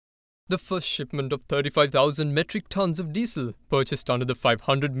The first shipment of 35,000 metric tons of diesel purchased under the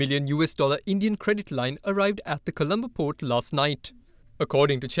 $500 million Indian credit line arrived at the Colombo port last night.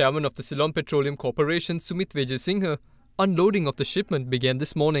 According to Chairman of the Ceylon Petroleum Corporation Sumit Vijay, unloading of the shipment began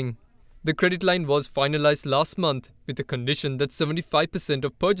this morning. The credit line was finalized last month with the condition that 75%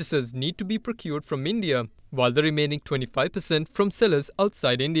 of purchases need to be procured from India, while the remaining 25% from sellers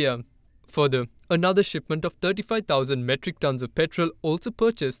outside India. Further, another shipment of 35,000 metric tons of petrol also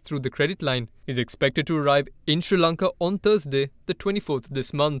purchased through the credit line is expected to arrive in Sri Lanka on Thursday, the 24th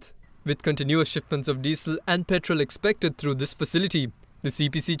this month. With continuous shipments of diesel and petrol expected through this facility, the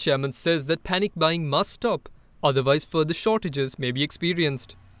CPC chairman says that panic buying must stop, otherwise further shortages may be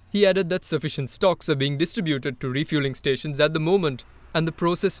experienced. He added that sufficient stocks are being distributed to refueling stations at the moment, and the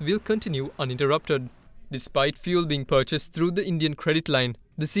process will continue uninterrupted. Despite fuel being purchased through the Indian credit line,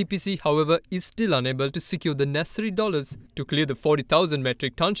 the CPC, however, is still unable to secure the necessary dollars to clear the 40,000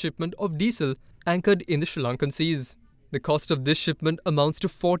 metric ton shipment of diesel anchored in the Sri Lankan seas. The cost of this shipment amounts to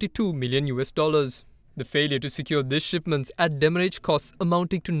 $42 million. The failure to secure these shipments at demurrage costs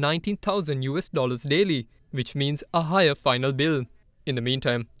amounting to $19,000 daily, which means a higher final bill. In the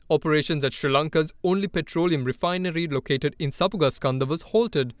meantime, operations at Sri Lanka's only petroleum refinery located in Sapugaskanda was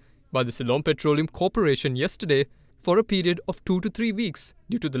halted by the Ceylon Petroleum Corporation yesterday for a period of 2 to 3 weeks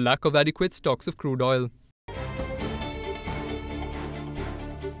due to the lack of adequate stocks of crude oil.